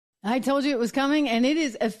I told you it was coming, and it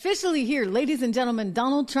is officially here. Ladies and gentlemen,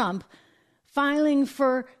 Donald Trump filing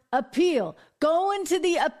for appeal. Going to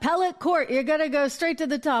the appellate court. You're going to go straight to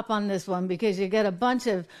the top on this one because you got a bunch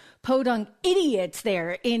of podunk idiots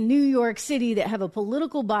there in New York City that have a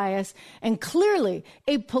political bias and clearly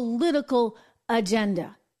a political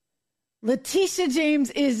agenda. Letitia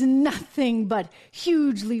James is nothing but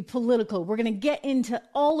hugely political. We're going to get into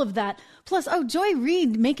all of that. Plus, Joy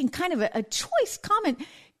Reid making kind of a choice comment.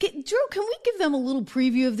 Drew, can we give them a little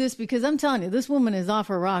preview of this? Because I'm telling you, this woman is off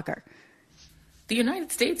her rocker. The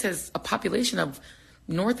United States has a population of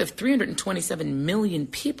north of 327 million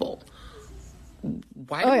people.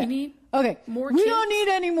 Why do we need more kids? We don't need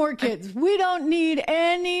any more kids. We don't need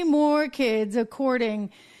any more kids, according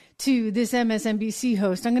to this MSNBC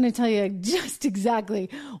host. I'm going to tell you just exactly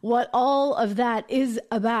what all of that is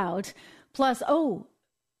about. Plus,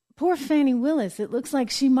 poor Fani Willis. It looks like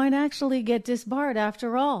she might actually get disbarred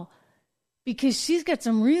after all, because she's got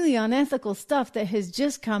some really unethical stuff that has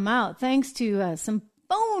just come out thanks to some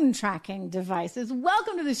phone tracking devices.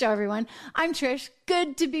 Welcome to the show, everyone. I'm Trish.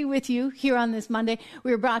 Good to be with you here on this Monday.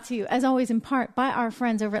 We are brought to you, as always, in part by our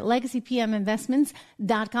friends over at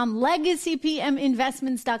LegacyPMInvestments.com.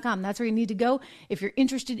 LegacyPMInvestments.com. That's where you need to go if you're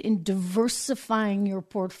interested in diversifying your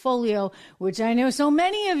portfolio, which I know so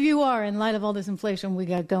many of you are in light of all this inflation we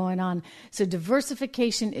got going on. So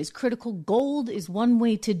diversification is critical. Gold is one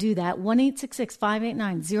way to do that.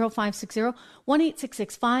 1-866-589-0560.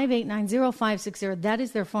 1-866-589-0560. That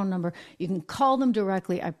is their phone number. You can call them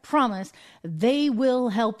directly. I promise they will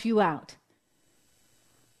help you out.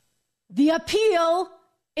 The appeal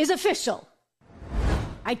is official.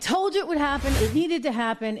 I told you it would happen. It needed to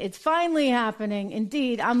happen. It's finally happening.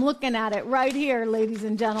 Indeed, I'm looking at it right here, ladies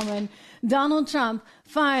and gentlemen. Donald Trump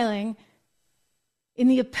filing in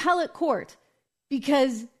the appellate court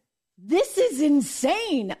because this is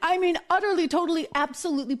insane. I mean, utterly, totally,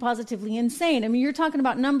 absolutely, positively insane. I mean, you're talking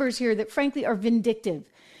about numbers here that frankly are vindictive,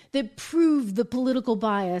 that prove the political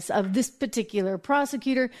bias of this particular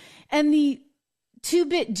prosecutor and the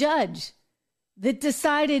two-bit judge that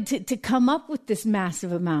decided to come up with this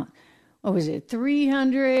massive amount. What was it?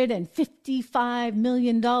 $355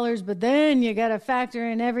 million. But then you got to factor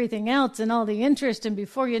in everything else and all the interest. And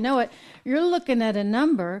before you know it, you're looking at a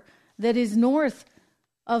number that is north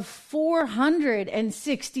of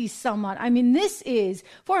 460 some odd. I mean, this is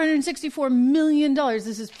 $464 million.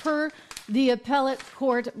 This is per the appellate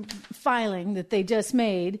court filing that they just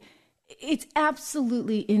made. It's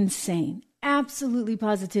absolutely insane. Absolutely,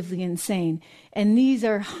 positively insane. And these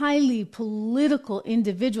are highly political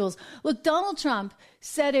individuals. Look, Donald Trump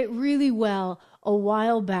said it really well a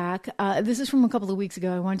while back. This is from a couple of weeks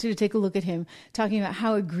ago. I want you to take a look at him talking about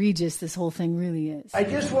how egregious this whole thing really is. I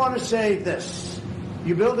just want to say this.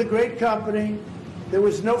 You build a great company. There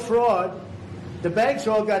was no fraud. The banks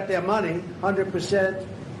all got their money, 100%.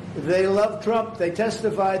 They love Trump. They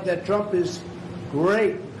testified that Trump is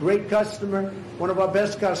great customer, one of our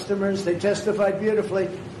best customers. They testified beautifully.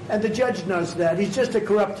 And the judge knows that. He's just a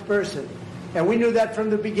corrupt person. And we knew that from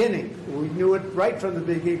the beginning. We knew it right from the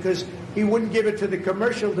beginning because he wouldn't give it to the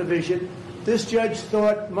commercial division. This judge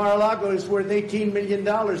thought Mar-a-Lago is worth $18 million,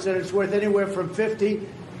 and it's worth anywhere from 50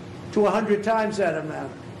 to 100 times that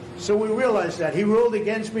amount. So we realized that. He ruled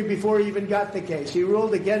against me before he even got the case. He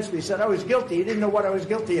ruled against me. He said I was guilty. He didn't know what I was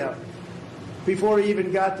guilty of before he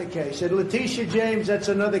even got the case. And Letitia James, that's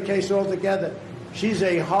another case altogether. She's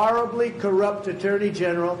a horribly corrupt attorney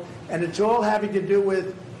general, and it's all having to do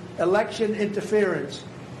with election interference.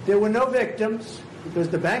 There were no victims because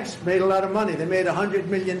the banks made a lot of money. They made $100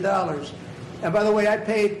 million. And by the way, I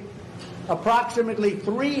paid approximately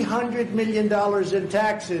 $300 million in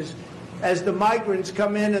taxes as the migrants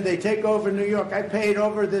come in and they take over New York. I paid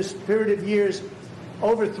over this period of years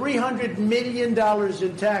over $300 million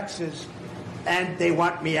in taxes, and they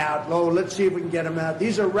want me out. Oh, let's see if we can get them out.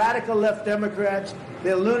 These are radical left Democrats.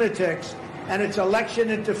 They're lunatics, and it's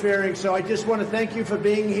election interfering. So I just want to thank you for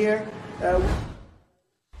being here.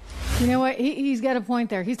 You know what? He's got a point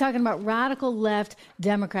there. He's talking about radical left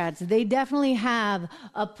Democrats. They definitely have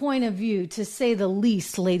a point of view, to say the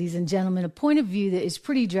least, ladies and gentlemen, a point of view that is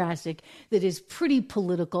pretty drastic, that is pretty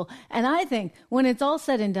political. And I think when it's all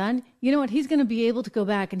said and done, you know what? He's going to be able to go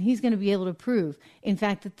back and he's going to be able to prove, in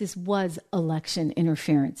fact, that this was election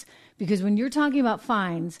interference. Because when you're talking about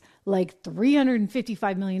fines like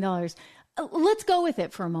 $355 million, let's go with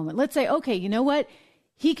it for a moment. Let's say, okay, you know what?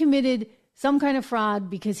 He committed some kind of fraud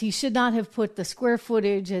because he should not have put the square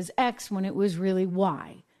footage as X when it was really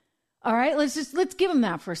Y. All right, let's give him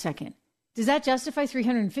that for a second. Does that justify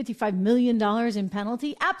 $355 million in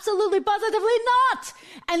penalty? Absolutely, positively not.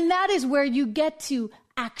 And that is where you get to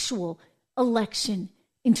actual election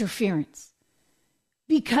interference.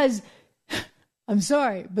 Because, I'm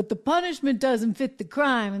sorry, but the punishment doesn't fit the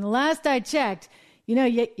crime. And the last I checked, you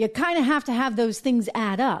kind of have to have those things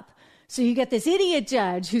add up. So you get this idiot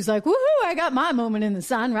judge who's like, woohoo, I got my moment in the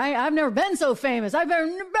sun, right? I've never been so famous. I've never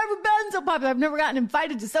been so popular. I've never gotten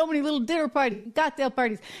invited to so many little dinner parties, cocktail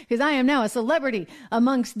parties, because I am now a celebrity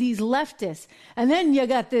amongst these leftists. And then you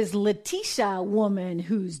got this Letitia woman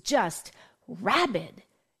who's just rabid,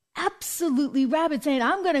 absolutely rabid, saying,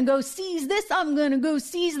 I'm going to go seize this, I'm going to go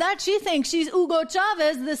seize that. She thinks she's Hugo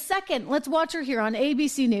Chavez the second. Let's watch her here on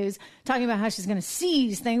ABC News talking about how she's going to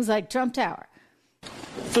seize things like Trump Tower.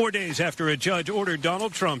 4 days after a judge ordered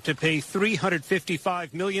Donald Trump to pay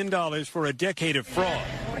 $355 million for a decade of fraud,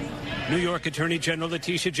 New York Attorney General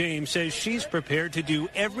Letitia James says she's prepared to do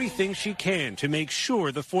everything she can to make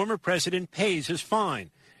sure the former president pays his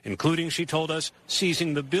fine, including, she told us,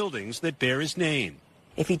 seizing the buildings that bear his name.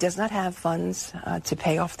 If he does not have funds to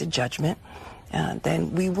pay off the judgment,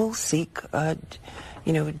 then we will seek,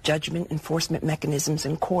 judgment enforcement mechanisms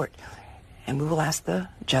in court, and we will ask the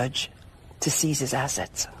judge to seize his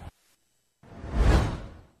assets.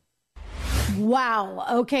 Wow.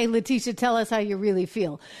 Okay, Letitia, tell us how you really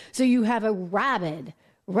feel. So you have a rabid,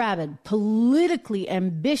 politically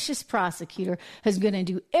ambitious prosecutor who's going to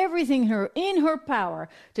do everything in her power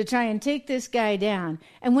to try and take this guy down.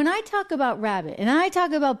 And when I talk about rabid and I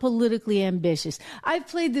talk about politically ambitious, I've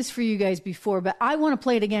played this for you guys before, but I want to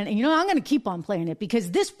play it again. And I'm going to keep on playing it because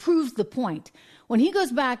this proves the point. When he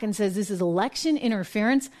goes back and says this is election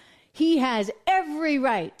interference, he has every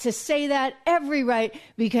right to say that, every right,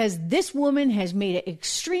 because this woman has made it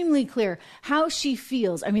extremely clear how she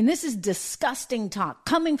feels. I mean, this is disgusting talk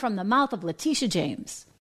coming from the mouth of Letitia James.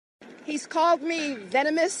 He's called me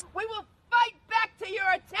venomous. We will fight back to your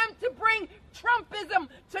attempt to bring Trumpism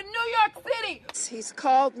to New York City. He's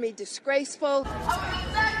called me disgraceful. Of the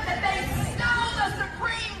fact that they stole the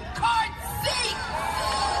Supreme Court seat.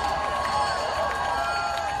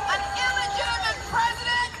 An illegitimate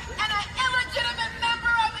president and an illegitimate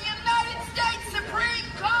member of the United States Supreme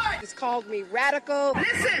Court. He's called me radical.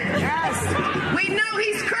 Listen, yes. We know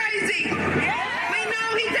he's crazy. Yes. We know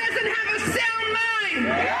he doesn't have a sound mind.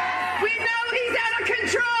 Yes. We know he's out of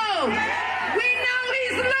control. Yes. We know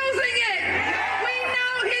he's losing it. Yes. We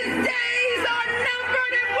know his days are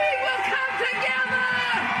numbered and we will come together.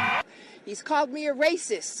 He's called me a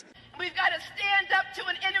racist. We've got to stand up to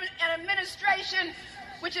an administration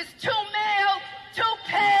which is too male, too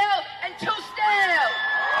pale, and too stale.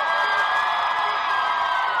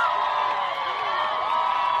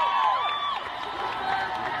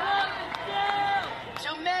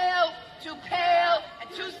 Too male, too pale, and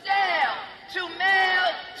too stale. Too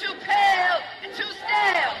male, too pale, and too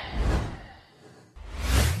stale.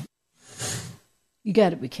 You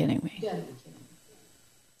got to be kidding me.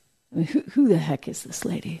 I mean, who the heck is this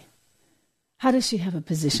lady? How does she have a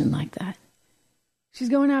position like that? She's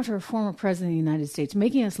going after a former president of the United States,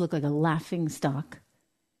 making us look like a laughing stock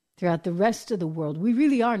throughout the rest of the world. We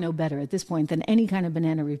really are no better at this point than any kind of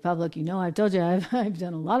banana republic. I've told you, I've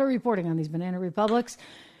done a lot of reporting on these banana republics,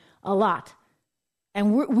 a lot.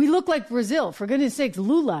 And we look like Brazil, for goodness sakes.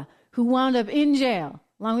 Lula, who wound up in jail,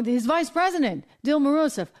 along with his vice president, Dilma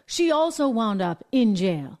Rousseff, she also wound up in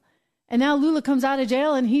jail. And now Lula comes out of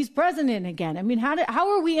jail and he's president again. I mean, how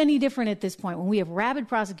are we any different at this point when we have rabid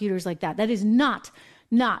prosecutors like that? That is not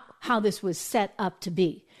how this was set up to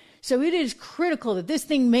be. So it is critical that this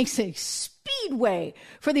thing makes a speedway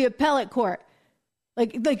for the appellate court.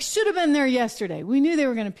 Like should have been there yesterday. We knew they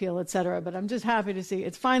were going to appeal, et cetera, but I'm just happy to see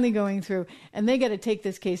it's finally going through, and they got to take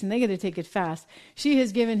this case, and they got to take it fast. She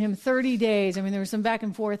has given him 30 days. I mean, there was some back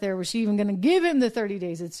and forth there. Was she even going to give him the 30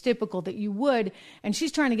 days? It's typical that you would, and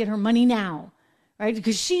she's trying to get her money now, right?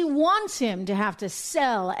 Because she wants him to have to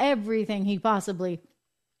sell everything he possibly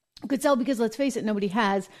could sell, because let's face it, nobody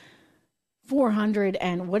has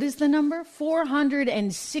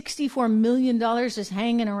 $464 million just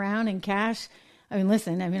hanging around in cash. I mean,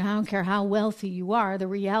 listen, I don't care how wealthy you are. The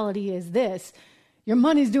reality is this. Your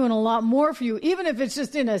money's doing a lot more for you, even if it's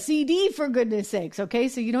just in a CD, for goodness sakes, okay?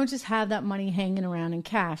 So you don't just have that money hanging around in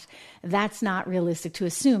cash. That's not realistic to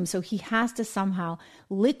assume. So he has to somehow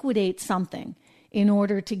liquidate something in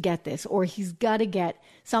order to get this, or he's got to get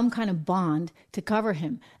some kind of bond to cover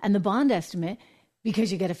him. And the bond estimate,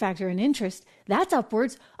 because you get a factor in interest, that's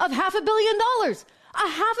upwards of $500 million.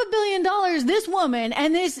 $500 million, this woman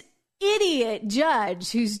and this idiot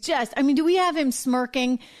judge who's just, do we have him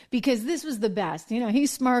smirking? Because this was the best. He's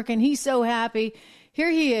smirking. He's so happy. Here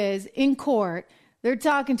he is in court. They're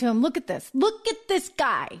talking to him. Look at this. Look at this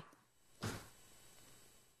guy.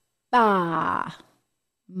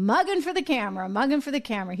 mugging for the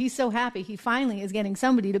camera. He's so happy he finally is getting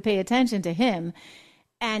somebody to pay attention to him.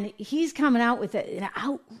 And he's coming out with an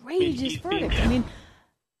outrageous verdict. I mean,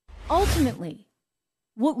 ultimately,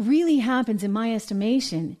 what really happens, in my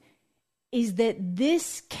estimation, is that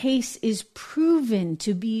this case is proven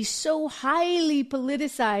to be so highly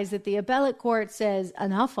politicized that the appellate court says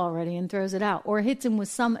enough already and throws it out, or hits him with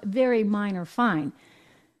some very minor fine.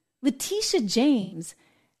 Letitia James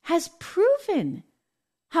has proven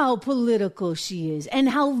how political she is and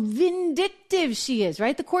how vindictive she is,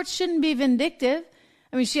 right? The court shouldn't be vindictive.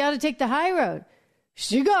 I mean, she ought to take the high road.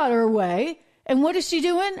 She got her way. And what is she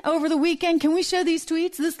doing over the weekend? Can we show these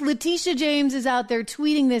tweets? This Letitia James is out there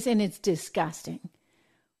tweeting this, and it's disgusting.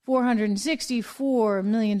 $464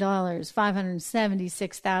 million,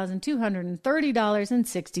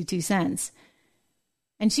 $576,230.62.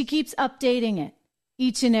 And she keeps updating it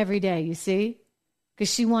each and every day, you see?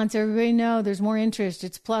 Because she wants everybody to know there's more interest.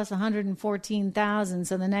 It's plus 114,000.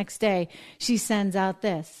 So the next day she sends out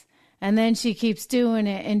this. And then she keeps doing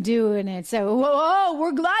it and doing it. So, whoa,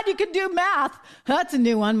 we're glad you can do math. That's a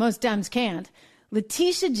new one. Most Dems can't.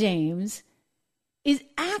 Letitia James is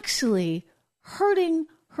actually hurting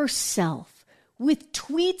herself with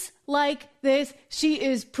tweets like this. She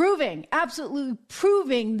is absolutely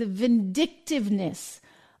proving the vindictiveness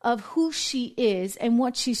of who she is and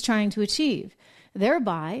what she's trying to achieve,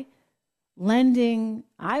 thereby lending,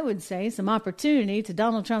 I would say, some opportunity to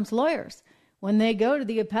Donald Trump's lawyers when they go to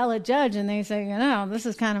the appellate judge and they say, this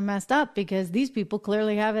is kind of messed up because these people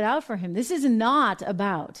clearly have it out for him. This is not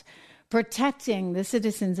about protecting the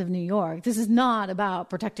citizens of New York. This is not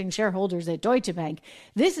about protecting shareholders at Deutsche Bank.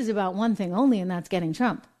 This is about one thing only, and that's getting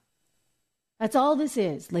Trump. That's all this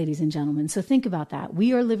is, ladies and gentlemen. So think about that.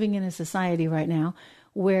 We are living in a society right now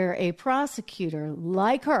where a prosecutor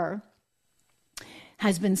like her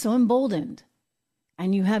has been so emboldened,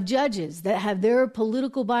 and you have judges that have their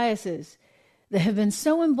political biases that have been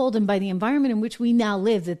so emboldened by the environment in which we now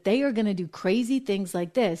live that they are going to do crazy things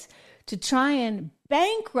like this to try and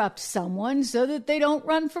bankrupt someone so that they don't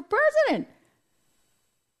run for president.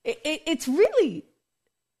 It's really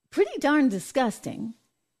pretty darn disgusting.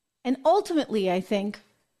 And ultimately, I think,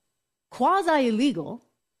 quasi-illegal.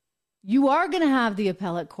 You are going to have the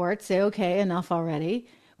appellate court say, okay, enough already.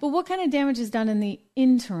 But what kind of damage is done in the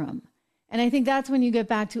interim? And I think that's when you get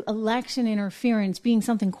back to election interference being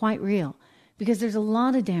something quite real. Because there's a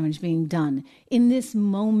lot of damage being done in this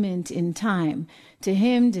moment in time to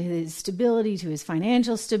him, to his stability, to his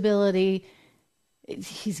financial stability.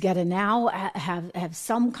 He's got to now have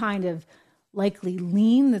some kind of likely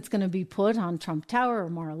lien that's going to be put on Trump Tower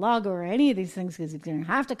or Mar-a-Lago or any of these things, because he's going to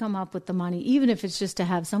have to come up with the money, even if it's just to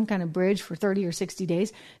have some kind of bridge for 30 or 60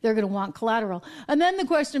 days. They're going to want collateral. And then the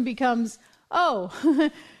question becomes,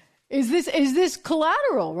 Is this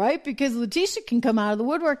collateral, right? Because Letitia can come out of the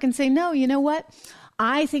woodwork and say, no, you know what?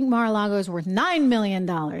 I think Mar-a-Lago is worth $9 million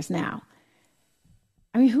now.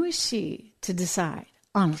 I mean, who is she to decide,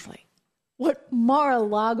 honestly, what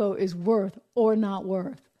Mar-a-Lago is worth or not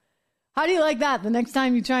worth? How do you like that? The next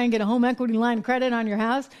time you try and get a home equity line of credit on your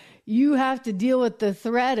house, you have to deal with the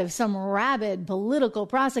threat of some rabid political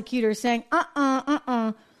prosecutor saying,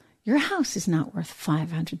 your house is not worth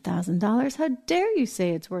 $500,000. How dare you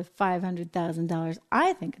say it's worth $500,000?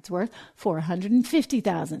 I think it's worth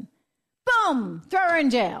 $450,000. Boom! Throw her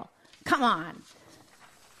in jail. Come on.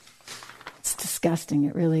 It's disgusting.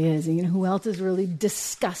 It really is. And you know who else is really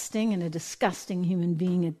disgusting, and a disgusting human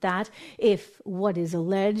being at that? If what is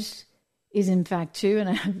alleged is in fact true, and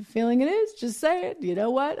I have a feeling it is, just say it. You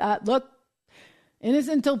know what? Look.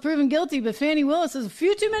 Innocent until proven guilty, but Fannie Willis has a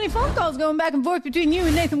few too many phone calls going back and forth between you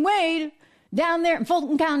and Nathan Wade down there in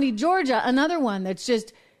Fulton County, Georgia. Another one that's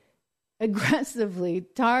just aggressively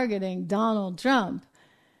targeting Donald Trump.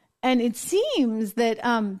 And it seems that,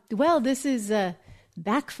 this is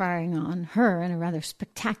backfiring on her in a rather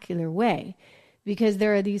spectacular way, because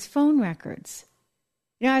there are these phone records.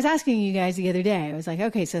 You know, I was asking you guys the other day, I was like,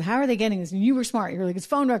 okay, so how are they getting this? And you were smart. You were like, it's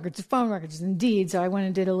phone records. Indeed. So I went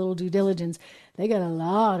and did a little due diligence. They got a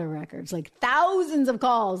lot of records, like thousands of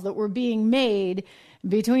calls that were being made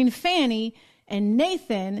between Fannie and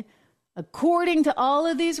Nathan, according to all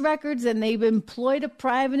of these records. And they've employed a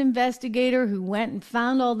private investigator who went and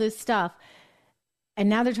found all this stuff. And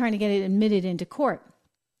now they're trying to get it admitted into court.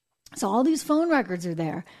 So all these phone records are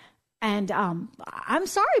there. And I'm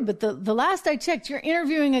sorry, but the last I checked, you're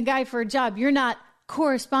interviewing a guy for a job. You're not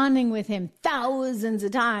corresponding with him thousands of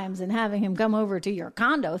times and having him come over to your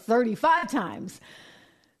condo 35 times.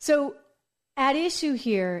 So at issue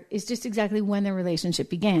here is just exactly when the relationship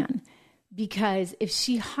began. Because if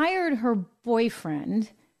she hired her boyfriend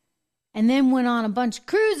and then went on a bunch of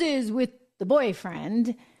cruises with the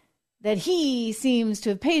boyfriend that he seems to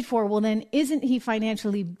have paid for, well, then isn't he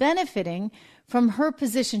financially benefiting from her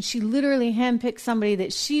position? She literally handpicked somebody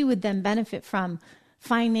that she would then benefit from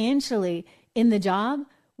financially in the job,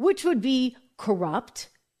 which would be corrupt,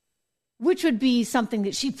 which would be something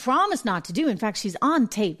that she promised not to do. In fact, she's on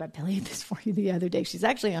tape. I played this for you the other day. She's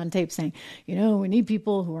actually on tape saying, we need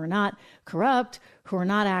people who are not corrupt, who are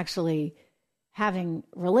not actually having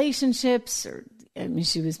relationships,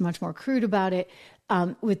 she was much more crude about it,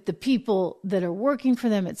 with the people that are working for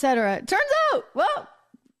them, et cetera. It turns out, well,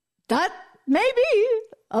 that may be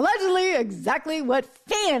allegedly exactly what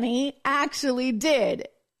Fannie actually did.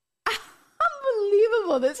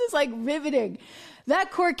 Unbelievable. This is like riveting.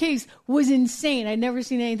 That court case was insane. I'd never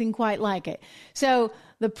seen anything quite like it. So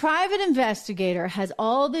the private investigator has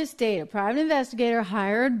all this data, private investigator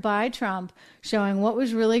hired by Trump, showing what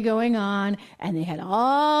was really going on. And they had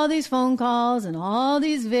all these phone calls and all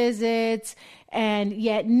these visits. And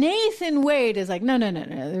yet Nathan Wade is like, no.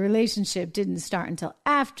 The relationship didn't start until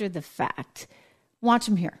after the fact. Watch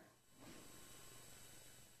him here.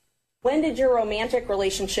 When did your romantic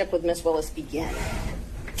relationship with Miss Willis begin?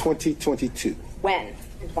 2022. When in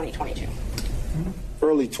 2022?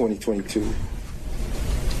 Early 2022.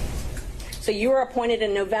 So you were appointed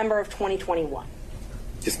in November of 2021?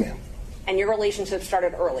 Yes, ma'am. And your relationship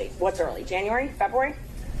started early. What's early? January? February?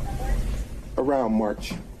 Around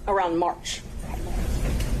March. Around March.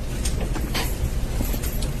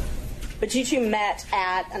 But you two met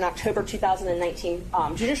at an October 2019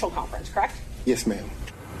 judicial conference, correct? Yes, ma'am.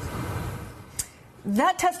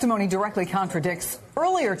 That testimony directly contradicts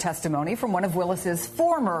earlier testimony from one of Willis's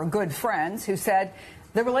former good friends who said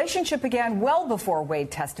the relationship began well before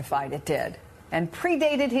Wade testified it did and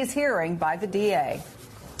predated his hearing by the DA.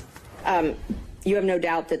 You have no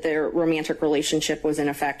doubt that their romantic relationship was in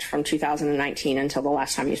effect from 2019 until the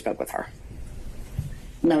last time you spoke with her?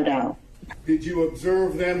 No doubt. Did you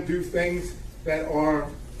observe them do things that are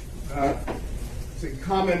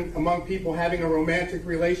common among people having a romantic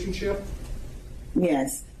relationship?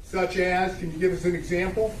 Yes. Such as, can you give us an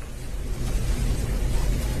example?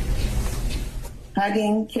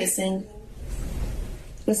 Hugging, kissing,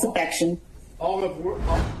 just affection. I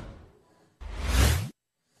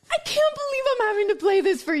can't believe I'm having to play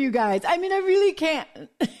this for you guys. I mean, I really can't.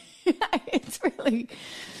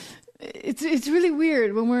 It's really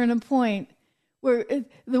weird when we're in a point where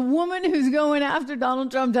the woman who's going after Donald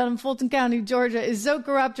Trump down in Fulton County, Georgia, is so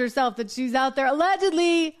corrupt herself that she's out there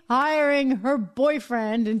allegedly hiring her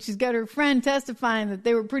boyfriend, and she's got her friend testifying that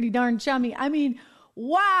they were pretty darn chummy. I mean,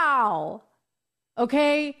 wow.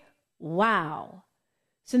 Okay? Wow.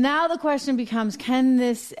 So now the question becomes, can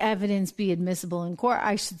this evidence be admissible in court?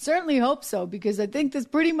 I should certainly hope so, because I think this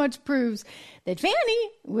pretty much proves that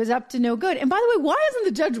Fannie was up to no good. And by the way, why hasn't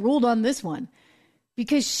the judge ruled on this one?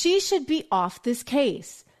 Because she should be off this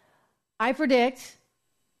case. I predict,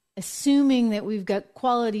 assuming that we've got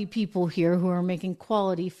quality people here who are making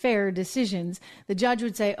quality, fair decisions, the judge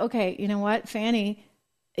would say, okay, you know what, Fannie,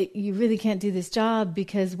 you really can't do this job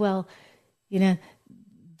because, well,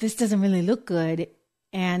 this doesn't really look good.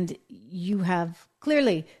 And you have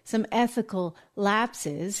clearly some ethical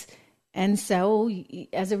lapses. And so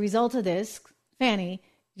as a result of this, Fannie,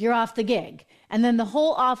 you're off the gig. And then the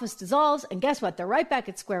whole office dissolves. And guess what? They're right back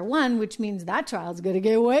at square one, which means that trial's going to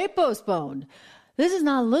get way postponed. This is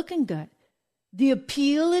not looking good. The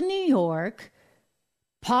appeal in New York,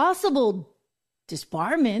 possible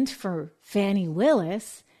disbarment for Fannie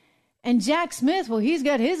Willis, and Jack Smith, well, he's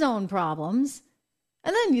got his own problems.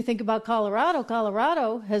 And then you think about Colorado.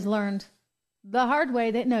 Colorado has learned the hard way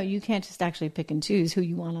that, no, you can't just actually pick and choose who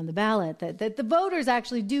you want on the ballot, that the voters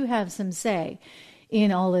actually do have some say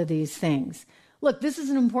in all of these things. Look, this is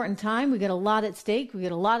an important time. We got a lot at stake. We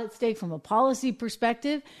got a lot at stake from a policy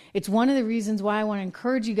perspective. It's one of the reasons why I want to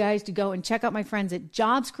encourage you guys to go and check out my friends at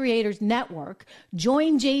Jobs Creators Network,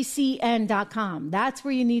 joinjcn.com. That's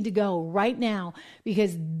where you need to go right now,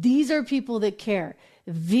 because these are people that care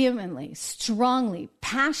vehemently, strongly,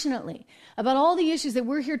 passionately about all the issues that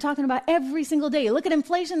we're here talking about every single day. You look at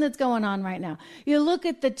inflation that's going on right now. You look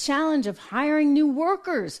at the challenge of hiring new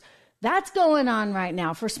workers. That's going on right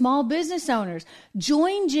now for small business owners.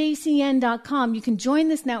 JoinJCN.com. You can join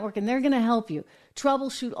this network and they're going to help you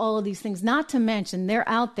troubleshoot all of these things. Not to mention they're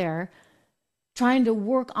out there trying to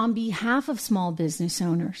work on behalf of small business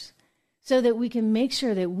owners so that we can make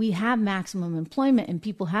sure that we have maximum employment and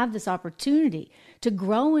people have this opportunity to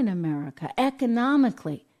grow in America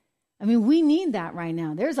economically. I mean, we need that right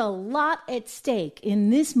now. There's a lot at stake in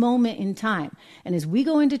this moment in time. And as we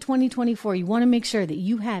go into 2024, you want to make sure that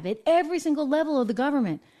you have at every single level of the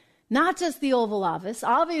government, not just the Oval Office.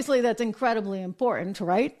 Obviously, that's incredibly important,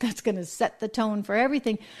 right? That's going to set the tone for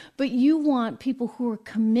everything. But you want people who are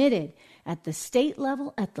committed at the state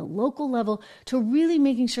level, at the local level, to really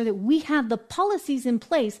making sure that we have the policies in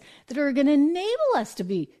place that are going to enable us to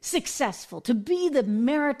be successful, to be the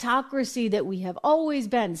meritocracy that we have always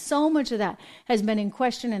been. So much of that has been in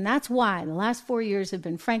question, and that's why the last 4 years have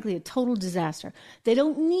been, frankly, a total disaster. They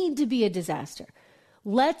don't need to be a disaster.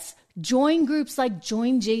 Let's join groups like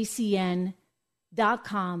joinjcn.com.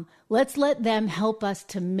 Let's let them help us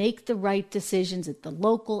to make the right decisions at the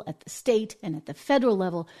local, at the state, and at the federal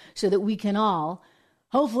level so that we can all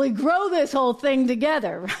hopefully grow this whole thing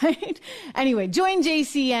together, right? Anyway,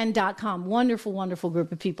 joinjcn.com. Wonderful, wonderful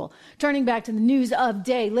group of people. Turning back to the news of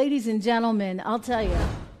day. Ladies and gentlemen, I'll tell you,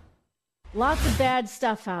 lots of bad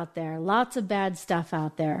stuff out there. Lots of bad stuff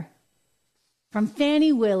out there. From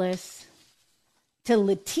Fani Willis to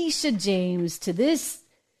Letitia James, to this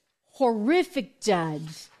horrific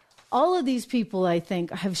judge, all of these people, I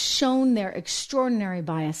think, have shown their extraordinary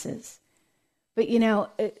biases. But,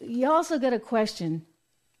 you also got to question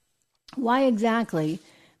why exactly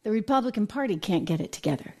the Republican Party can't get it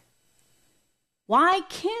together. Why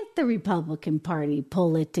can't the Republican Party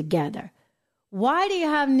pull it together? Why do you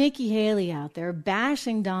have Nikki Haley out there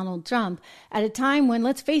bashing Donald Trump at a time when,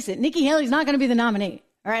 let's face it, Nikki Haley's not going to be the nominee?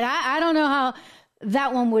 All right, I don't know how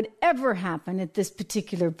that one would ever happen at this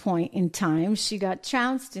particular point in time. She got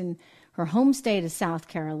trounced in her home state of South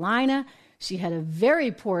Carolina. She had a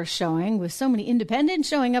very poor showing with so many independents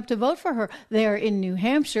showing up to vote for her there in New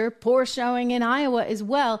Hampshire. Poor showing in Iowa as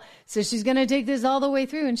well. So she's going to take this all the way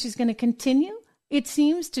through, and she's going to continue, it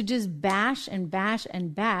seems, to just bash and bash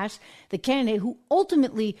and bash the candidate who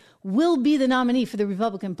ultimately will be the nominee for the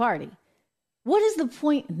Republican Party. What is the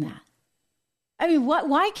point in that? I mean,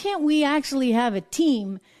 why can't we actually have a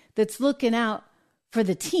team that's looking out for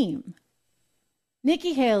the team?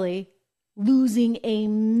 Nikki Haley losing a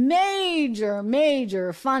major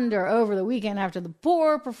funder over the weekend after the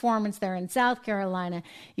poor performance there in South Carolina.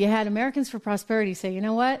 You had Americans for Prosperity say, you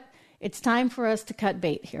know what? It's time for us to cut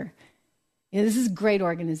bait here. This is a great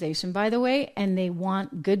organization, by the way, and they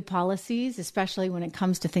want good policies, especially when it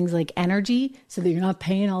comes to things like energy, so that you're not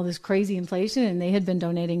paying all this crazy inflation. And they had been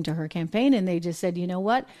donating to her campaign, and they just said, you know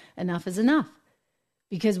what? Enough is enough,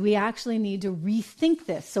 because we actually need to rethink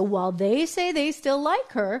this. So while they say they still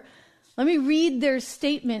like her, let me read their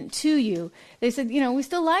statement to you. They said, we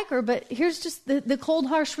still like her, but here's just the cold,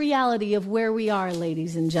 harsh reality of where we are,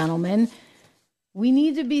 ladies and gentlemen. We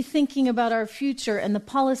need to be thinking about our future and the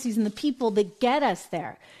policies and the people that get us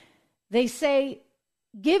there. They say,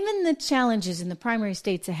 given the challenges in the primary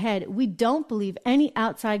states ahead, we don't believe any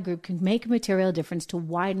outside group can make a material difference to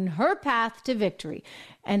widen her path to victory.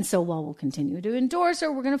 And so while we'll continue to endorse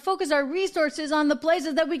her, we're going to focus our resources on the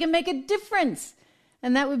places that we can make a difference.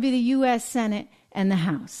 And that would be the U.S. Senate and the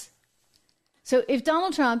House. So if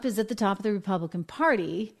Donald Trump is at the top of the Republican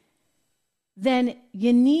Party, then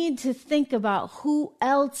you need to think about who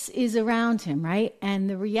else is around him, right? And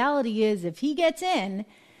the reality is, if he gets in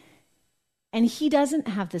and he doesn't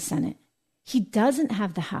have the Senate, he doesn't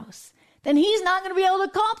have the House, then he's not going to be able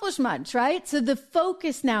to accomplish much, right? So the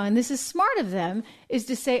focus now, and this is smart of them, is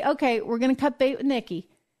to say, okay, we're going to cut bait with Nikki,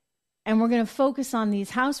 and we're going to focus on these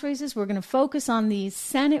House races. We're going to focus on these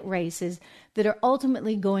Senate races that are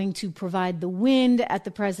ultimately going to provide the wind at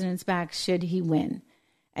the president's back should he win.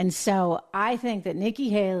 And so I think that Nikki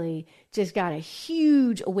Haley just got a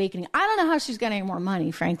huge awakening. I don't know how she's got any more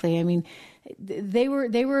money, frankly. I mean, they were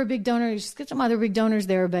a big donor. She's got some other big donors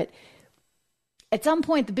there, but at some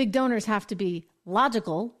point the big donors have to be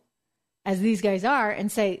logical, as these guys are, and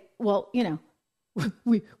say, well,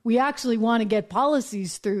 we actually want to get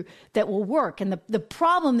policies through that will work. And the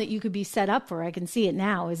problem that you could be set up for, I can see it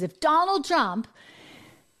now, is if Donald Trump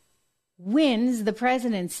wins the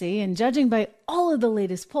presidency, and judging by all of the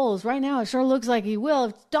latest polls right now, it sure looks like he will.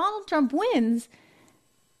 If Donald Trump wins,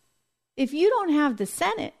 if you don't have the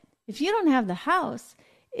Senate, if you don't have the House,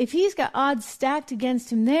 if he's got odds stacked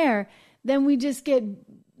against him there, then we just get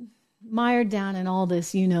mired down in all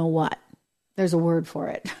this, what. There's a word for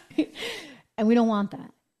it. And we don't want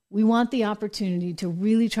that. We want the opportunity to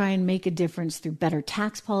really try and make a difference through better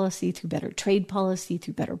tax policy, through better trade policy,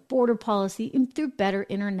 through better border policy, and through better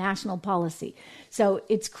international policy. So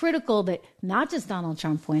it's critical that not just Donald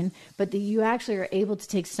Trump win, but that you actually are able to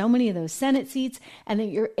take so many of those Senate seats, and that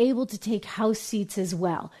you're able to take House seats as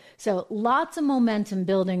well. So lots of momentum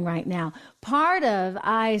building right now. Part of,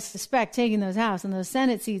 I suspect, taking those House and those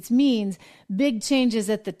Senate seats means big changes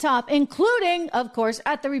at the top, including, of course,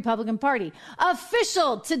 at the Republican Party.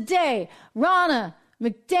 Official today, Ronna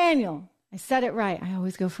McDaniel I said it right. I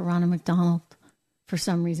always go for Ronna McDonald for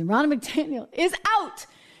some reason. Ronna McDaniel is out.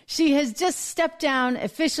 She has just stepped down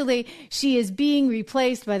officially. She is being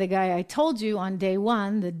replaced by the guy I told you on day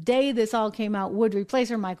one, the day this all came out, would replace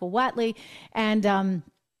her, Michael Whatley. And,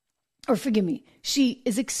 or forgive me, she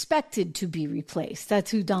is expected to be replaced.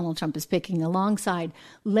 That's who Donald Trump is picking alongside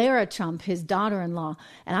Lara Trump, his daughter-in-law.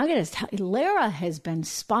 And I got to tell you, Lara has been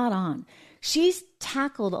spot on. She's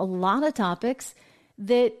tackled a lot of topics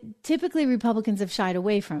that typically Republicans have shied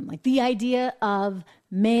away from, like the idea of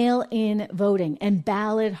mail-in voting and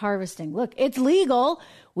ballot harvesting. Look, it's legal.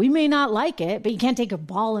 We may not like it, but you can't take a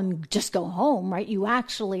ball and just go home, right? You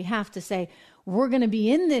actually have to say, we're going to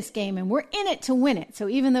be in this game and we're in it to win it. So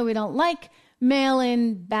even though we don't like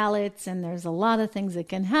mail-in ballots and there's a lot of things that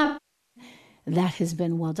can happen, that has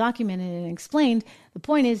been well documented and explained. The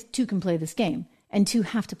point is, two can play this game and two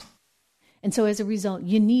have to play. And so as a result,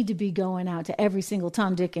 you need to be going out to every single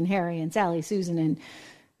Tom, Dick, and Harry and Sally, Susan, and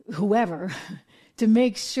whoever to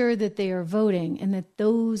make sure that they are voting and that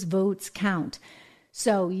those votes count.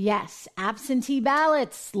 So yes, absentee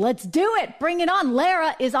ballots. Let's do it. Bring it on.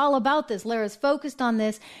 Lara is all about this. Lara's focused on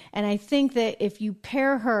this. And I think that if you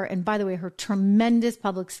pair her, and by the way, her tremendous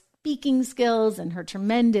public speaking skills and her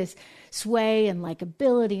tremendous sway and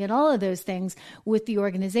likability and all of those things with the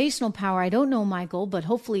organizational power. I don't know Michael, but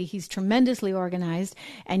hopefully he's tremendously organized.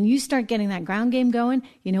 And you start getting that ground game going,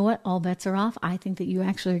 you know what? All bets are off. I think that you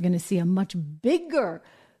actually are going to see a much bigger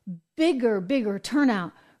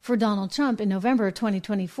turnout for Donald Trump in November of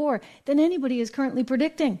 2024 than anybody is currently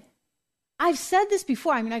predicting. I've said this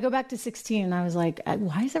before. I mean, I go back to 2016 and I was like,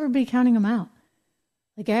 why is everybody counting him out?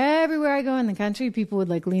 Like everywhere I go in the country, people would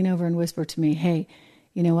like lean over and whisper to me, hey,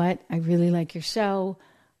 you know what? I really like your show.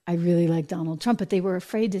 I really like Donald Trump, but they were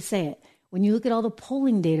afraid to say it. When you look at all the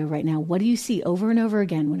polling data right now, what do you see over and over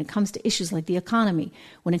again when it comes to issues like the economy,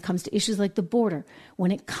 when it comes to issues like the border,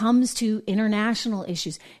 when it comes to international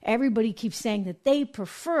issues? Everybody keeps saying that they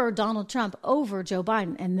prefer Donald Trump over Joe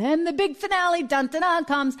Biden. And then the big finale, dun-dun-dun,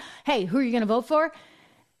 comes, hey, who are you going to vote for?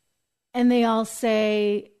 And they all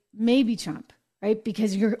say, maybe Trump. Right?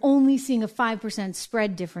 Because you're only seeing a 5%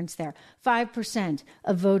 spread difference there. 5%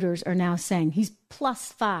 of voters are now saying he's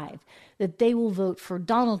 +5, that they will vote for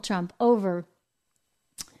Donald Trump over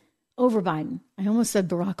Biden. I almost said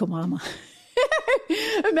Barack Obama.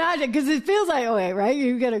 Imagine, because it feels like, right?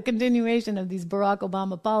 You get a continuation of these Barack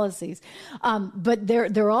Obama policies. But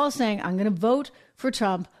they're all saying, I'm going to vote for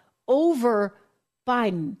Trump over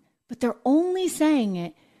Biden. But they're only saying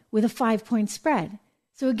it with a 5-point spread.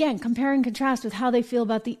 So again, compare and contrast with how they feel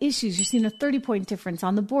about the issues. You're seeing a 30-point difference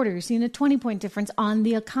on the border. You're seeing a 20-point difference on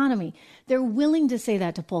the economy. They're willing to say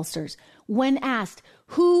that to pollsters. When asked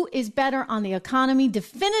who is better on the economy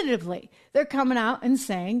definitively, they're coming out and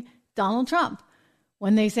saying Donald Trump.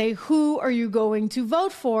 When they say, who are you going to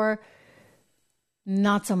vote for?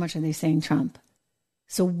 Not so much are they saying Trump.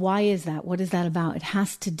 So why is that? What is that about? It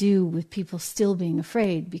has to do with people still being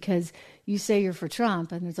afraid because you say you're for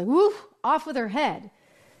Trump and it's like, woo, off with her head.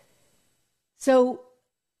 So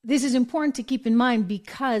this is important to keep in mind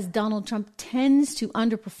because Donald Trump tends to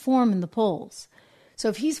underperform in the polls. So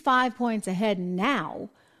if he's 5 points ahead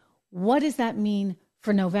now, what does that mean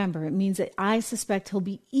for November? It means that I suspect he'll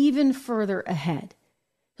be even further ahead.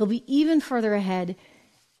 He'll be even further ahead,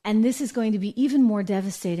 and this is going to be even more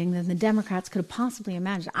devastating than the Democrats could have possibly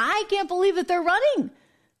imagined. I can't believe that they're running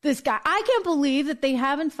this guy. I can't believe that they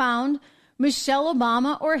haven't found Michelle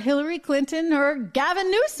Obama or Hillary Clinton or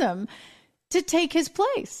Gavin Newsom to take his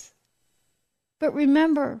place. But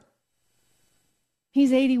remember,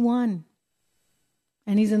 he's 81.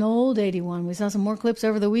 And he's an old 81. We saw some more clips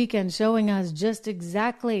over the weekend showing us just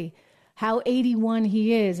exactly how 81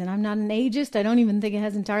 he is. And I'm not an ageist. I don't even think it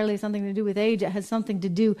has entirely something to do with age. It has something to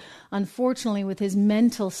do, unfortunately, with his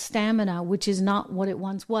mental stamina, which is not what it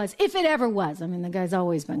once was, if it ever was. I mean, the guy's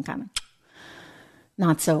always been kind of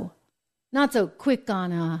not so quick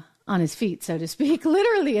on his feet, so to speak,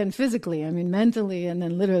 literally and physically. I mean, mentally and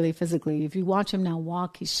then literally physically. If you watch him now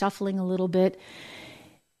walk, he's shuffling a little bit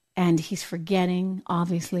and he's forgetting,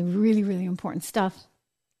 obviously, really, really important stuff.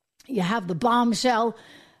 You have the bombshell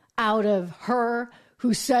out of her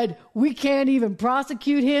who said, we can't even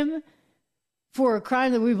prosecute him for a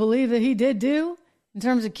crime that we believe that he did do. In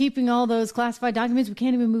terms of keeping all those classified documents, we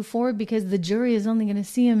can't even move forward because the jury is only going to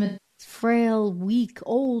see him as frail, weak,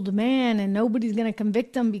 old man, and nobody's going to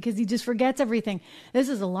convict him because he just forgets everything. This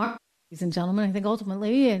is alarming, ladies and gentlemen. I think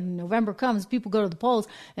ultimately, when November comes, people go to the polls,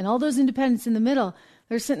 and all those independents in the middle,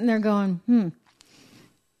 they're sitting there going,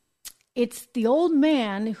 It's the old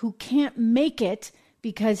man who can't make it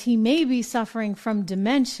because he may be suffering from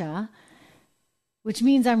dementia, which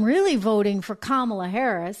means I'm really voting for Kamala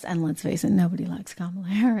Harris. And let's face it, nobody likes Kamala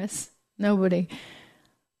Harris. Nobody.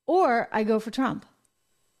 Or I go for Trump.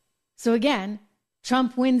 So again,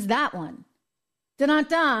 Trump wins that one.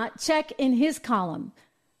 Da-da-da, check in his column.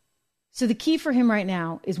 So the key for him right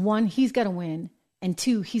now is, one, he's got to win. And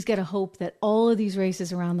two, he's got to hope that all of these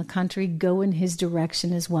races around the country go in his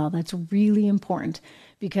direction as well. That's really important,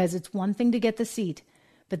 because it's one thing to get the seat,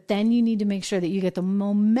 but then you need to make sure that you get the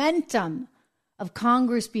momentum of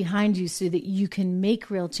Congress behind you so that you can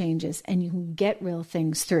make real changes and you can get real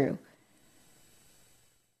things through.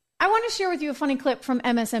 I want to share with you a funny clip from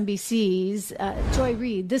MSNBC's Joy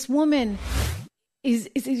Reid. This woman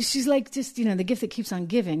she's like, just, the gift that keeps on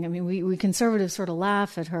giving. I mean, we conservatives sort of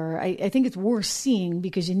laugh at her. I think it's worth seeing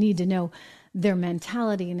because you need to know their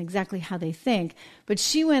mentality and exactly how they think. But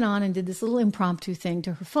she went on and did this little impromptu thing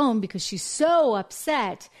to her phone because she's so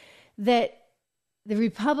upset that the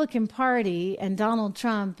Republican Party and Donald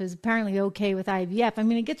Trump is apparently okay with IVF. I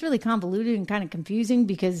mean, it gets really convoluted and kind of confusing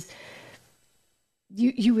because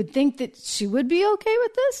you would think that she would be okay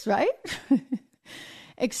with this, right?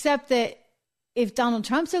 Except that if Donald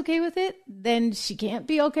Trump's okay with it, then she can't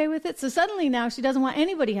be okay with it. So suddenly now she doesn't want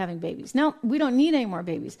anybody having babies. No, we don't need any more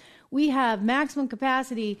babies. We have maximum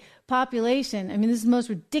capacity population. I mean, this is the most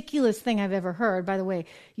ridiculous thing I've ever heard. By the way,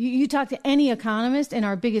 you talk to any economist, and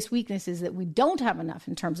our biggest weakness is that we don't have enough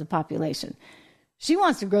in terms of population. She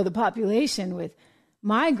wants to grow the population with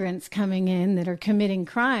migrants coming in that are committing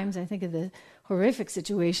crimes. I think of the horrific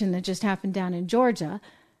situation that just happened down in Georgia.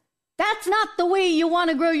 That's not the way you want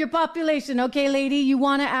to grow your population, okay, lady? You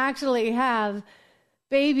want to actually have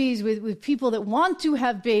babies with people that want to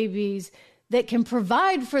have babies, that can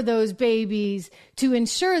provide for those babies, to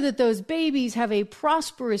ensure that those babies have a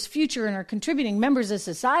prosperous future and are contributing members of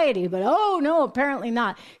society. But, oh, no, apparently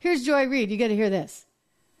not. Here's Joy Reid. You got to hear this.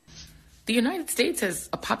 The United States has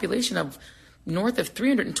a population of north of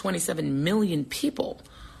 327 million people.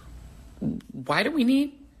 Why do we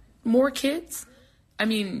need more kids? I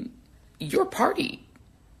mean, your party,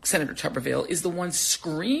 Senator Tuberville, is the one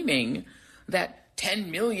screaming that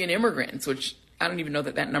 10 million immigrants, which I don't even know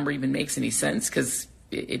that number even makes any sense because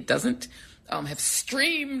it doesn't, have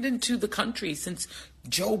streamed into the country since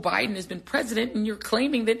Joe Biden has been president. And you're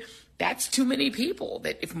claiming that that's too many people,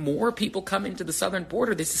 that if more people come into the southern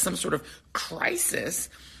border, this is some sort of crisis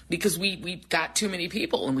because we've got too many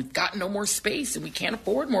people and we've got no more space and we can't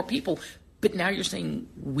afford more people. But now you're saying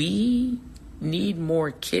we need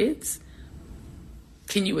more kids?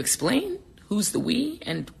 Can you explain who's the we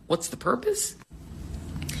and what's the purpose?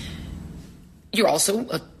 You're also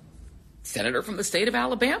a senator from the state of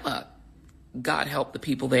Alabama. God help the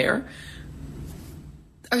people there.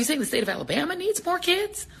 Are you saying the state of Alabama needs more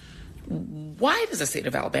kids? Why does the state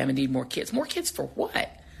of Alabama need more kids? More kids for what?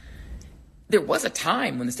 There was a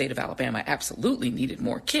time when the state of Alabama absolutely needed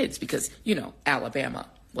more kids because, Alabama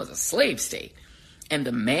was a slave state. And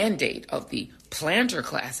the mandate of the planter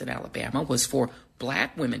class in Alabama was for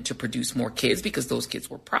Black women to produce more kids because those kids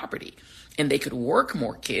were property. And they could work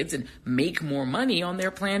more kids and make more money on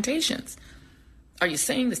their plantations. Are you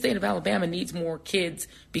saying the state of Alabama needs more kids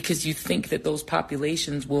because you think that those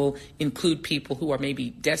populations will include people who are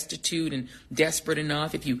maybe destitute and desperate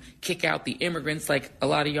enough if you kick out the immigrants like a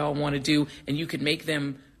lot of y'all want to do and you could make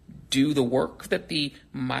them do the work that the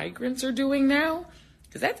migrants are doing now?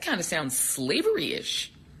 Because that kind of sounds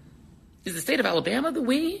slavery-ish. Is the state of Alabama the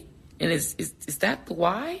we? And is that the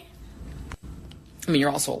why? I mean,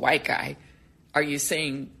 you're also a white guy. Are you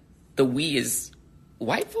saying the we is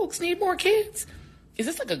white folks need more kids? Is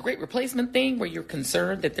this like a great replacement thing where you're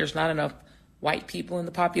concerned that there's not enough white people in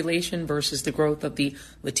the population versus the growth of the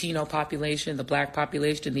Latino population, the Black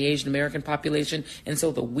population, the Asian American population? And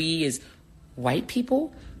so the we is white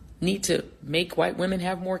people need to make white women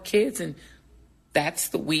have more kids, and that's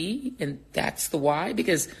the we and that's the why?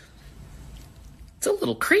 Because it's a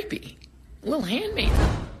little creepy, a little handmade.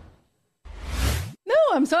 No,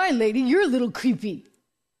 I'm sorry, lady. You're a little creepy.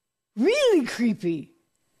 Really creepy.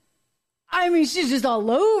 I mean, she's just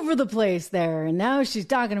all over the place there. And now she's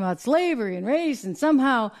talking about slavery and race, and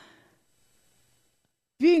somehow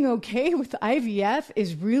being okay with IVF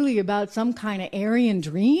is really about some kind of Aryan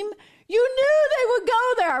dream. You knew they would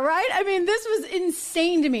go there, right? I mean, this was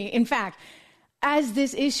insane to me. In fact, as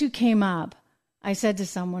this issue came up, I said to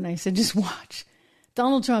someone, I said, just watch.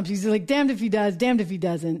 Donald Trump, he's like, damned if he does, damned if he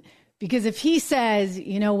doesn't. Because if he says,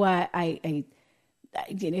 you know what,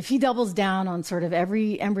 if he doubles down on sort of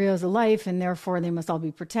every embryo is a life and therefore they must all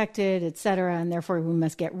be protected, et cetera, and therefore we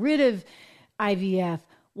must get rid of IVF,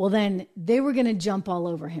 well, then they were going to jump all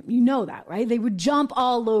over him. You know that, right? They would jump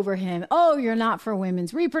all over him. Oh, you're not for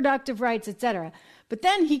women's reproductive rights, etc. But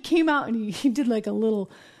then he came out and he did like a little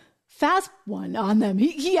fast one on them.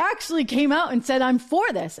 He actually came out and said, I'm for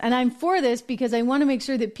this. And I'm for this because I want to make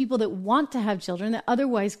sure that people that want to have children that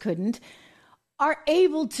otherwise couldn't are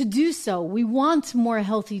able to do so. We want more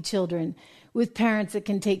healthy children with parents that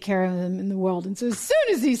can take care of them in the world. And so as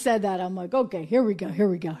soon as he said that, I'm like, okay, here we go.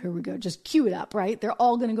 Just cue it up, right? They're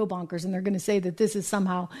all going to go bonkers and they're going to say that this is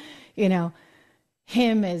somehow,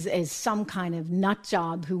 him as some kind of nut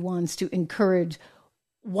job who wants to encourage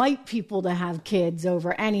white people to have kids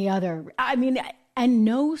over any other. I mean, and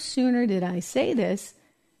no sooner did I say this,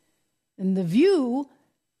 and The View,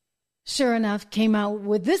 sure enough, came out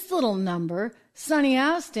with this little number, Sonny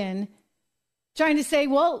Austin, trying to say,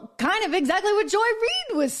 well, kind of exactly what Joy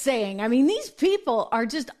Reid was saying. I mean, these people are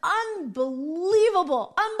just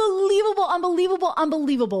unbelievable.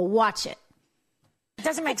 Watch it. It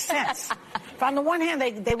doesn't make sense. On the one hand,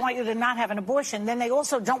 they want you to not have an abortion. Then they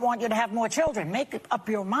also don't want you to have more children. Make up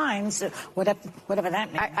your minds, whatever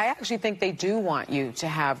that means. I actually think they do want you to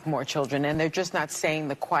have more children, and they're just not saying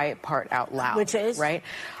the quiet part out loud. Which is? Right?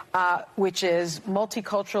 Which is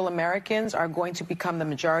multicultural Americans are going to become the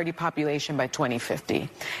majority population by 2050.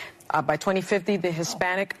 By 2050, the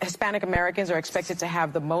Hispanic Americans are expected to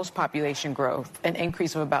have the most population growth, an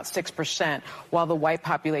increase of about 6%, while the white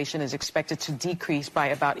population is expected to decrease by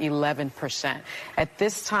about 11%. At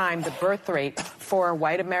this time, the birth rate for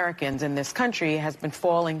white Americans in this country has been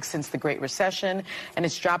falling since the Great Recession, and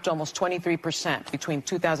it's dropped almost 23% between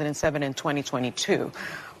 2007 and 2022.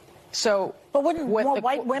 So, but wouldn't more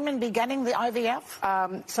white women be getting the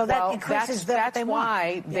IVF? So that increases that's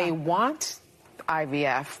why they want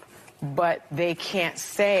IVF. But they can't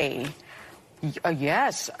say,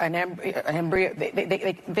 yes, an embryo.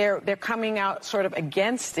 They're coming out sort of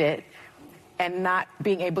against it and not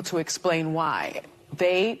being able to explain why.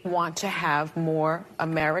 They want to have more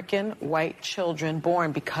American white children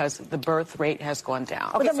born because the birth rate has gone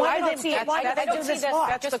down. Okay, so I don't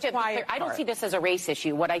see this as a race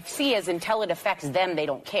issue. What I see is until it affects them, they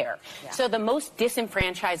don't care. Yeah. So the most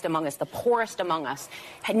disenfranchised among us, the poorest among us,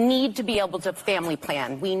 need to be able to family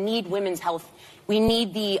plan. We need women's health. We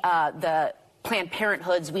need the Planned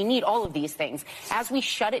Parenthoods. We need all of these things. As we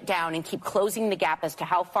shut it down and keep closing the gap as to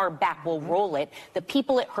how far back we'll roll it, the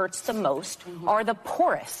people it hurts the most are the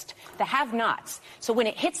poorest, the have-nots. So when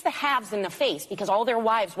it hits the haves in the face because all their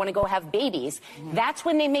wives want to go have babies, that's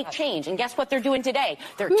when they make change. And guess what they're doing today?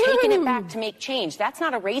 They're taking it back to make change. That's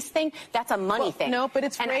not a race thing. That's a money thing. No, but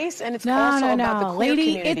it's race, and it's also about the queer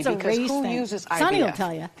community. It's a because race who thing. uses IVF? Sonny will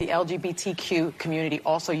tell you. The LGBTQ community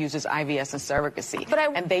also uses IVF and surrogacy,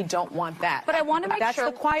 and they don't want that. But I want to make That's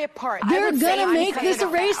the quiet part. They're going to make this a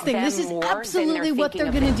race thing. This is absolutely what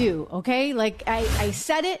they're going to do, okay? Like, I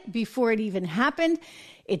said it before it even happened.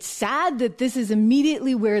 It's sad that this is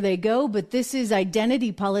immediately where they go, but this is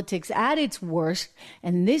identity politics at its worst.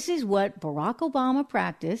 And this is what Barack Obama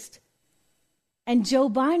practiced and Joe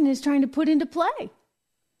Biden is trying to put into play.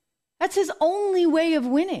 That's his only way of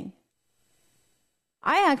winning.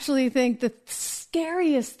 I actually think the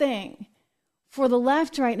scariest thing for the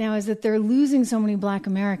left right now is that they're losing so many black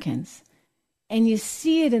Americans. And you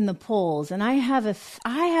see it in the polls. And I have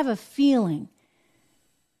a feeling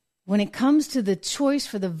when it comes to the choice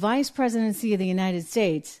for the vice presidency of the United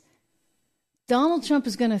States, Donald Trump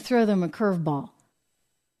is going to throw them a curveball.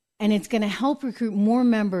 And it's going to help recruit more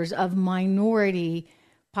members of minority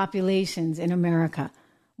populations in America.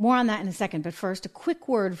 More on that in a second. But first, a quick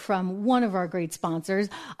word from one of our great sponsors.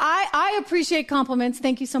 I appreciate compliments.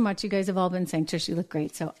 Thank you so much. You guys have all been saying, Trish, you look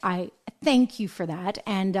great. So I thank you for that.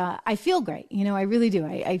 And I feel great. I really do.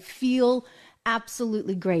 I feel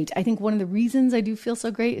absolutely great. I think one of the reasons I do feel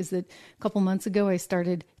so great is that a couple months ago, I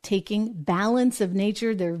started taking Balance of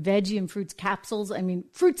Nature, their veggie and fruits capsules. I mean,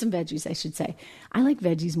 fruits and veggies, I should say. I like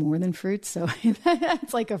veggies more than fruits, so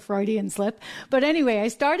that's like a Freudian slip. But anyway, I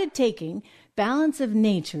started taking Balance of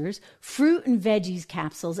Nature's fruit and veggies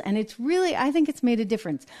capsules, and it's really, I think it's made a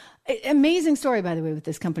difference. Amazing story, by the way, with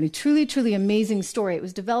this company. Truly, truly amazing story. It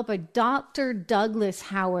was developed by Dr. Douglas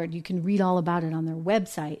Howard. You can read all about it on their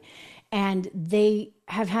website. And they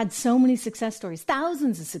have had so many success stories,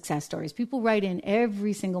 thousands of success stories. People write in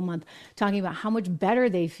every single month talking about how much better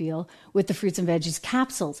they feel with the fruits and veggies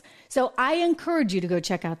capsules. So I encourage you to go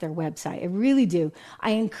check out their website. I really do.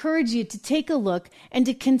 I encourage you to take a look and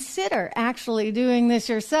to consider actually doing this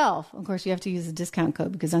yourself. Of course, you have to use a discount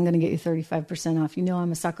code because I'm going to get you 35% off. You know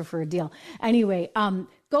I'm a sucker for a deal. Anyway,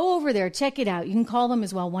 Go over there, check it out. You can call them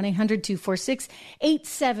as well,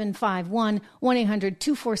 1-800-246-8751,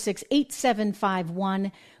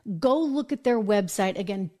 1-800-246-8751. Go look at their website.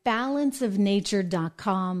 Again,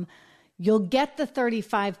 balanceofnature.com. You'll get the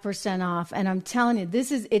 35% off. And I'm telling you,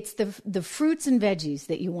 it's the fruits and veggies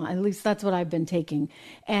that you want. At least that's what I've been taking.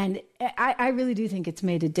 And I really do think it's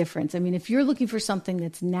made a difference. I mean, if you're looking for something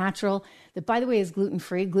that's natural, that, by the way, is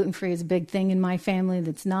gluten-free. Gluten-free is a big thing in my family.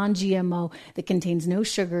 That's non-GMO, that contains no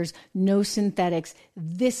sugars, no synthetics.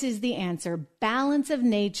 This is the answer. Balance of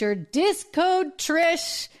Nature. Discode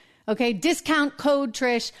Trish. Okay, discount code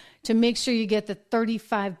Trish to make sure you get the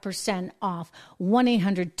 35% off.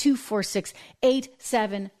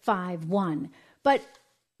 1-800-246-8751. But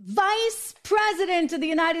Vice President of the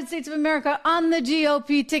United States of America on the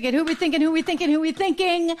GOP ticket. Who we thinking?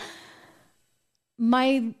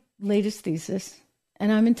 My latest thesis,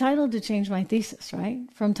 and I'm entitled to change my thesis, right?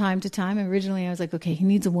 From time to time. Originally, I was like, okay, he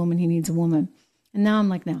needs a woman. And now I'm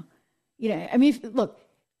like, no. Look,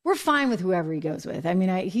 we're fine with whoever he goes with.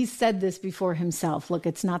 He's said this before himself. Look,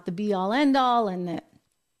 it's not the be-all, end-all, and that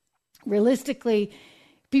realistically,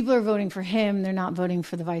 people are voting for him. They're not voting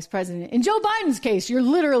for the vice president. In Joe Biden's case, you're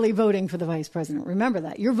literally voting for the vice president. Remember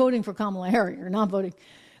that. You're voting for Kamala Harris.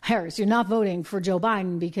 You're not voting for Joe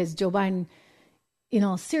Biden, because Joe Biden, in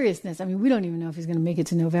all seriousness, we don't even know if he's going to make it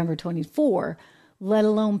to November 24, let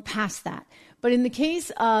alone past that. But in the case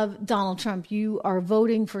of Donald Trump, you are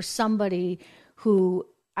voting for somebody who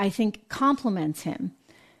I think complements him,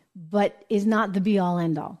 but is not the be-all,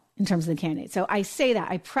 end-all in terms of the candidate. So I say that.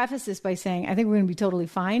 I preface this by saying I think we're going to be totally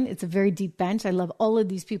fine. It's a very deep bench. I love all of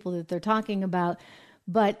these people that they're talking about.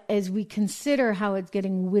 But as we consider how it's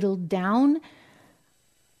getting whittled down,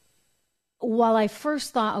 while I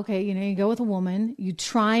first thought, okay, you go with a woman, you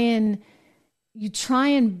try and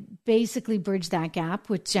basically bridge that gap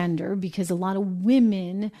with gender, because a lot of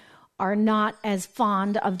women are not as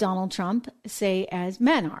fond of Donald Trump, say, as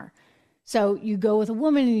men are. So you go with a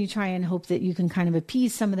woman and you try and hope that you can kind of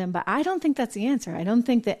appease some of them. But I don't think that's the answer. I don't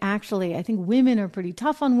think that actually, I think women are pretty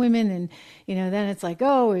tough on women. And, then it's like,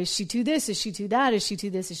 oh, is she too this? Is she too that? Is she too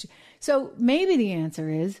this? So maybe the answer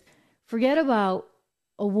is forget about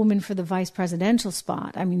a woman for the vice presidential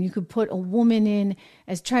spot. You could put a woman in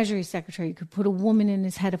as Treasury Secretary. You could put a woman in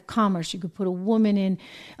as head of commerce. You could put a woman in,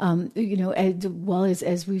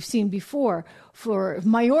 as we've seen before, for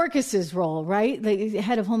Mayorkas's role, right? The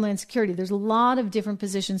head of Homeland Security. There's a lot of different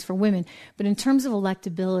positions for women. But in terms of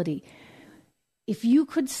electability, if you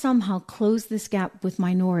could somehow close this gap with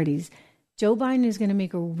minorities, Joe Biden is going to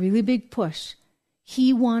make a really big push.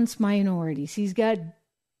 He wants minorities. He's got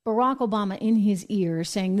Barack Obama in his ear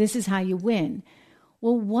saying, this is how you win.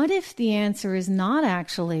 Well, what if the answer is not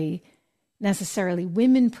actually necessarily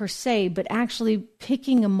women per se, but actually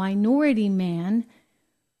picking a minority man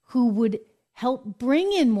who would help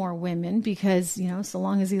bring in more women? Because, so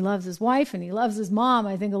long as he loves his wife and he loves his mom,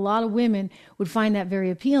 I think a lot of women would find that very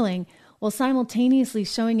appealing, while simultaneously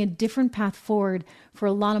showing a different path forward for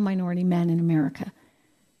a lot of minority men in America.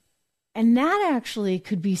 And that actually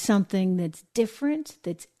could be something that's different,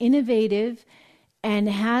 that's innovative, and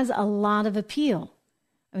has a lot of appeal.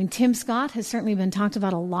 Tim Scott has certainly been talked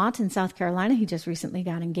about a lot in South Carolina. He just recently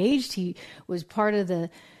got engaged. He was part of the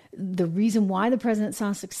reason why the president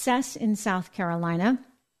saw success in South Carolina.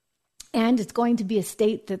 And it's going to be a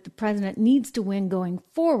state that the president needs to win going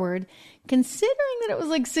forward, considering that it was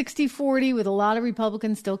like 60-40 with a lot of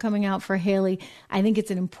Republicans still coming out for Haley. I think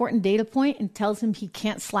it's an important data point and tells him he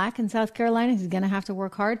can't slack in South Carolina. He's going to have to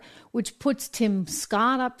work hard, which puts Tim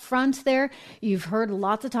Scott up front there. You've heard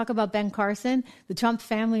lots of talk about Ben Carson. The Trump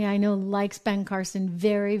family, I know, likes Ben Carson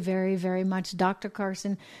very, very, very much. Dr.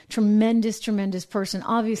 Carson, tremendous, tremendous person,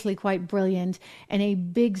 obviously quite brilliant, and a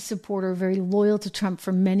big supporter, very loyal to Trump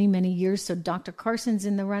for many, many years. So Dr. Carson's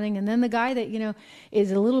in the running. And then the guy that,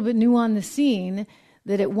 is a little bit new on the scene,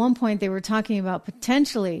 that at one point they were talking about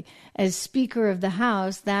potentially as Speaker of the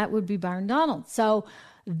House, that would be Byron Donald. So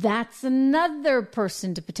that's another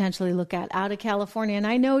person to potentially look at out of California. And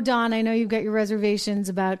I know, Don, you've got your reservations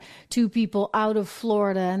about two people out of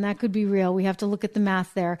Florida, and that could be real. We have to look at the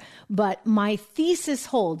math there. But my thesis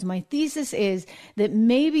holds. My thesis is that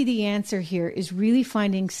maybe the answer here is really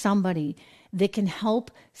finding somebody that can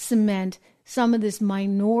help cement some of this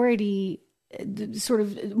minority sort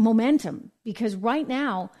of momentum. Because right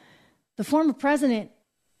now, the former president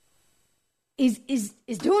is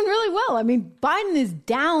doing really well. Biden is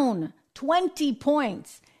down 20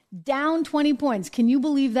 points. Can you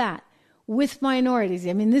believe that? With minorities.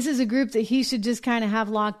 This is a group that he should just kind of have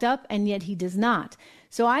locked up, and yet he does not.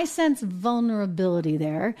 So I sense vulnerability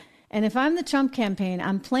there. And if I'm the Trump campaign,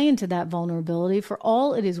 I'm playing to that vulnerability for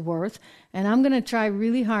all it is worth. And I'm going to try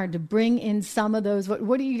really hard to bring in some of those.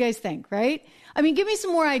 What do you guys think, right? I mean, give me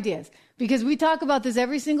some more ideas, because we talk about this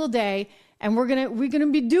every single day, and we're going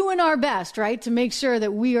to be doing our best, right, to make sure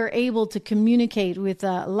that we are able to communicate with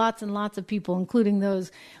lots and lots of people, including those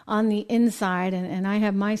on the inside. And I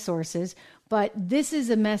have my sources. But this is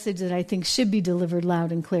a message that I think should be delivered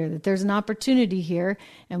loud and clear, that there's an opportunity here,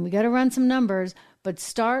 and we got to run some numbers, but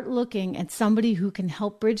start looking at somebody who can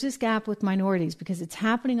help bridge this gap with minorities, because it's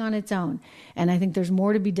happening on its own. And I think there's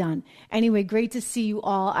more to be done. Anyway, great to see you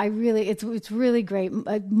all. It's really great.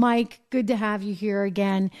 Mike, good to have you here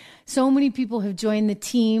again. So many people have joined the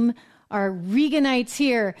team. Our Reganites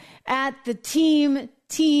here at the Team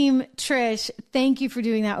Trish, thank you for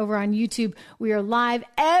doing that over on YouTube. We are live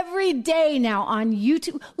every day now on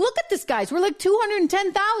YouTube. Look at this, guys. We're like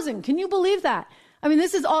 210,000. Can you believe that? I mean,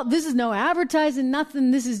 this is no advertising,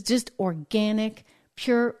 nothing. This is just organic,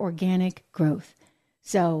 pure organic growth.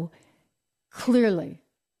 So clearly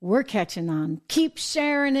we're catching on. Keep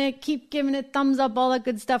sharing it. Keep giving it thumbs up, all that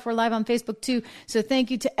good stuff. We're live on Facebook too. So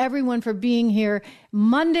thank you to everyone for being here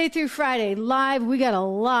Monday through Friday live. We got a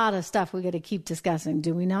lot of stuff we got to keep discussing,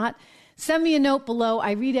 do we not? Send me a note below.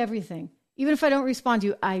 I read everything. Even if I don't respond to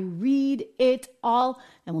you, I read it all.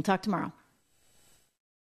 And we'll talk tomorrow.